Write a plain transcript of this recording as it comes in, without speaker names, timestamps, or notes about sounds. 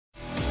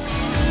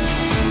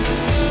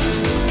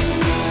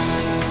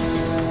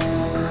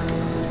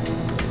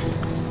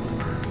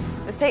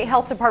State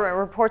Health Department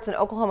reports an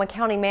Oklahoma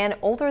County man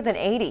older than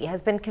 80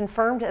 has been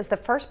confirmed as the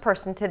first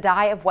person to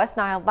die of West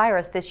Nile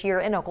virus this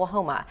year in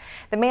Oklahoma.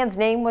 The man's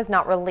name was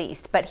not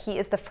released, but he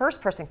is the first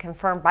person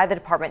confirmed by the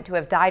department to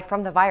have died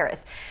from the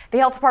virus. The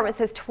health department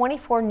says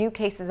 24 new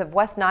cases of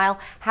West Nile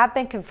have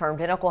been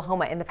confirmed in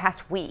Oklahoma in the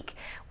past week.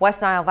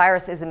 West Nile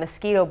virus is a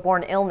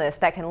mosquito-borne illness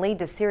that can lead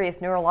to serious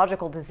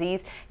neurological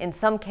disease in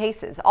some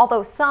cases,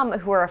 although some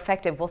who are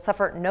affected will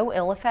suffer no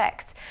ill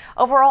effects.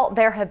 Overall,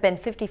 there have been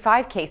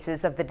 55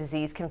 cases of the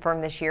disease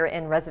confirmed this year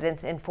in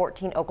residents in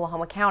 14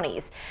 Oklahoma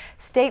counties.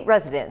 State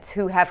residents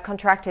who have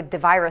contracted the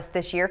virus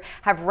this year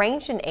have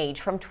ranged in age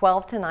from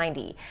 12 to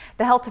 90.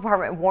 The health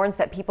department warns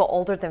that people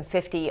older than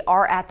 50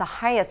 are at the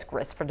highest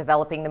risk for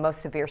developing the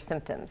most severe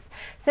symptoms.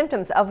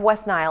 Symptoms of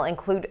West Nile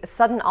include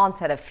sudden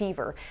onset of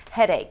fever,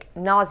 headache,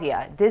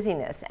 nausea,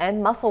 dizziness,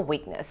 and muscle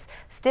weakness,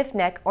 stiff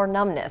neck or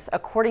numbness,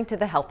 according to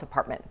the health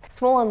department.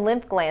 Swollen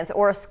lymph glands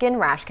or a skin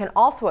rash can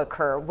also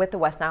occur with the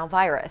West Nile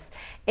virus.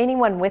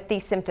 Anyone with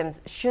these symptoms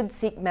should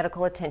seek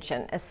medical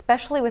attention,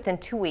 especially within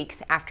 2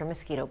 weeks after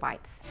mosquito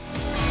bites.